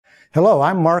Hello,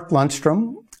 I'm Mark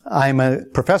Lundstrom. I'm a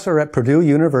professor at Purdue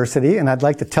University, and I'd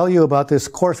like to tell you about this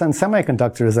course on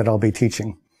semiconductors that I'll be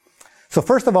teaching. So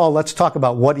first of all, let's talk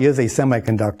about what is a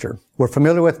semiconductor. We're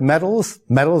familiar with metals.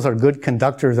 Metals are good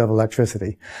conductors of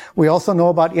electricity. We also know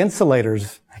about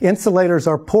insulators. Insulators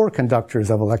are poor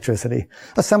conductors of electricity.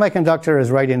 A semiconductor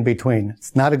is right in between.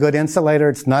 It's not a good insulator.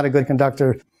 It's not a good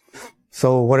conductor.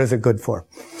 So what is it good for?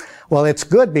 Well, it's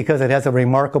good because it has a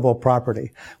remarkable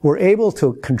property. We're able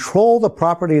to control the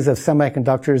properties of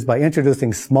semiconductors by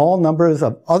introducing small numbers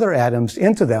of other atoms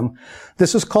into them.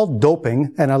 This is called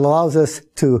doping, and it allows us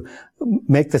to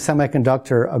make the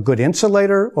semiconductor a good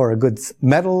insulator or a good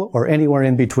metal or anywhere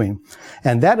in between.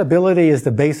 And that ability is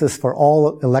the basis for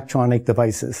all electronic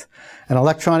devices. And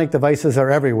electronic devices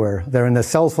are everywhere. They're in the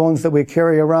cell phones that we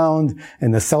carry around, in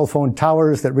the cell phone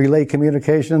towers that relay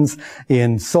communications,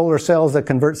 in solar cells that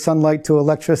convert sunlight to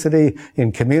electricity,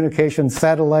 in communication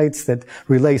satellites that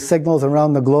relay signals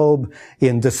around the globe,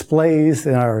 in displays,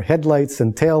 in our headlights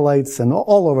and taillights, and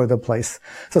all over the place.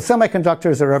 So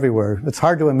semiconductors are everywhere. It's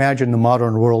hard to imagine the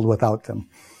modern world without them.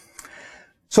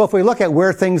 So if we look at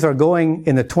where things are going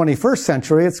in the 21st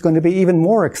century, it's going to be even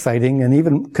more exciting and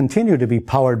even continue to be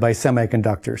powered by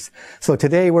semiconductors. So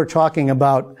today we're talking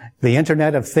about the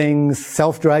Internet of Things,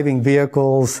 self-driving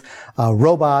vehicles,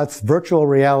 robots, virtual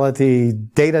reality,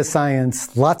 data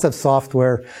science, lots of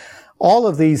software. All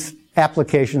of these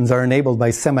applications are enabled by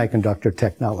semiconductor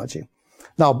technology.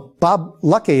 Now, Bob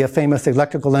Luckey, a famous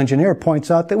electrical engineer, points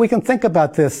out that we can think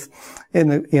about this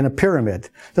in a pyramid.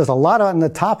 There's a lot on the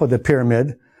top of the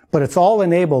pyramid, but it's all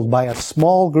enabled by a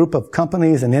small group of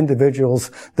companies and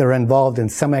individuals that are involved in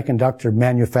semiconductor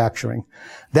manufacturing.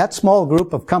 That small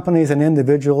group of companies and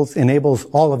individuals enables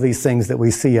all of these things that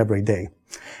we see every day.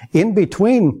 In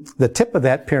between the tip of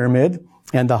that pyramid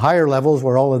and the higher levels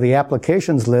where all of the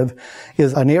applications live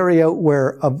is an area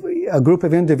where a group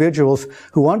of individuals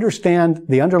who understand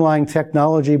the underlying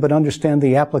technology but understand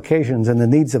the applications and the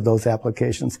needs of those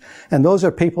applications. And those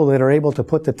are people that are able to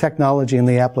put the technology and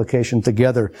the application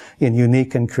together in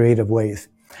unique and creative ways.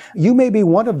 You may be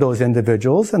one of those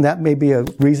individuals, and that may be a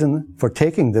reason for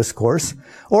taking this course.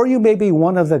 Or you may be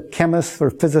one of the chemists or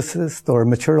physicists or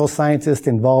material scientists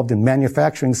involved in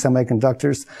manufacturing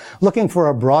semiconductors, looking for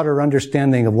a broader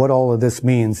understanding of what all of this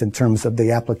means in terms of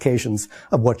the applications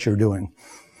of what you're doing.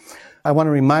 I want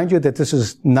to remind you that this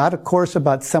is not a course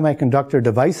about semiconductor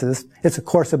devices. It's a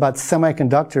course about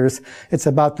semiconductors. It's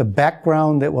about the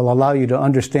background that will allow you to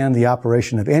understand the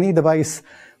operation of any device.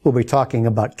 We'll be talking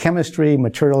about chemistry,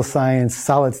 material science,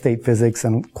 solid-state physics,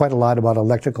 and quite a lot about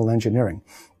electrical engineering.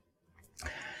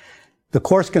 The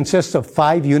course consists of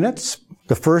 5 units.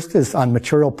 The first is on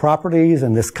material properties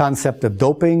and this concept of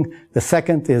doping. The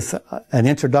second is an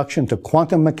introduction to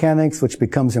quantum mechanics, which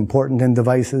becomes important in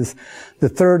devices. The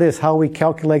third is how we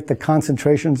calculate the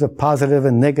concentrations of positive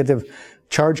and negative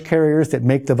charge carriers that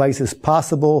make devices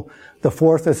possible. The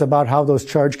fourth is about how those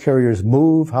charge carriers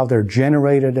move, how they're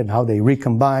generated, and how they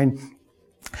recombine.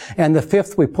 And the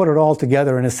fifth, we put it all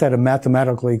together in a set of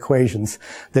mathematical equations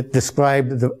that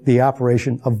describe the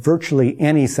operation of virtually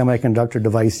any semiconductor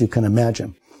device you can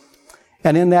imagine.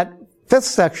 And in that fifth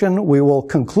section, we will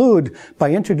conclude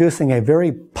by introducing a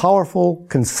very powerful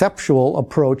conceptual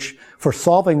approach for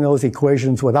solving those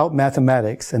equations without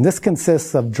mathematics. And this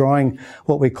consists of drawing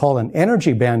what we call an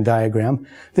energy band diagram.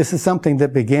 This is something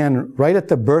that began right at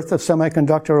the birth of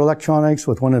semiconductor electronics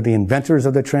with one of the inventors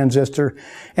of the transistor.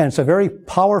 And it's a very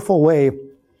powerful way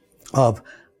of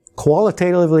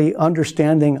qualitatively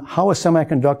understanding how a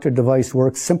semiconductor device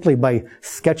works simply by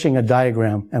sketching a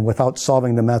diagram and without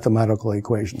solving the mathematical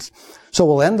equations. So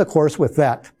we'll end the course with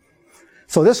that.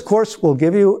 So this course will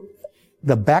give you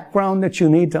the background that you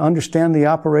need to understand the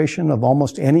operation of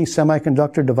almost any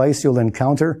semiconductor device you'll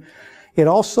encounter.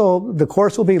 The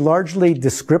course will be largely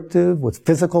descriptive with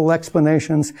physical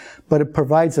explanations, but it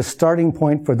provides a starting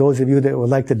point for those of you that would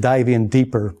like to dive in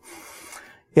deeper.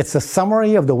 It's a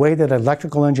summary of the way that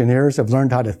electrical engineers have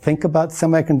learned how to think about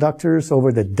semiconductors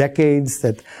over the decades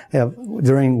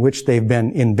during which they've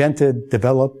been invented,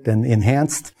 developed, and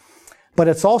enhanced. But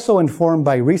it's also informed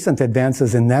by recent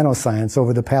advances in nanoscience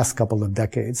over the past couple of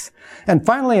decades. And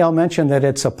finally, I'll mention that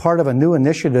it's a part of a new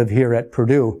initiative here at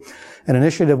Purdue, an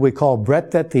initiative we call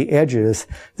Breadth at the Edges.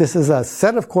 This is a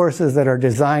set of courses that are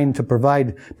designed to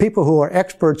provide people who are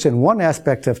experts in one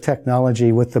aspect of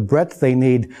technology with the breadth they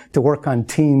need to work on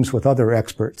teams with other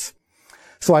experts.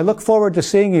 So I look forward to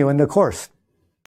seeing you in the course.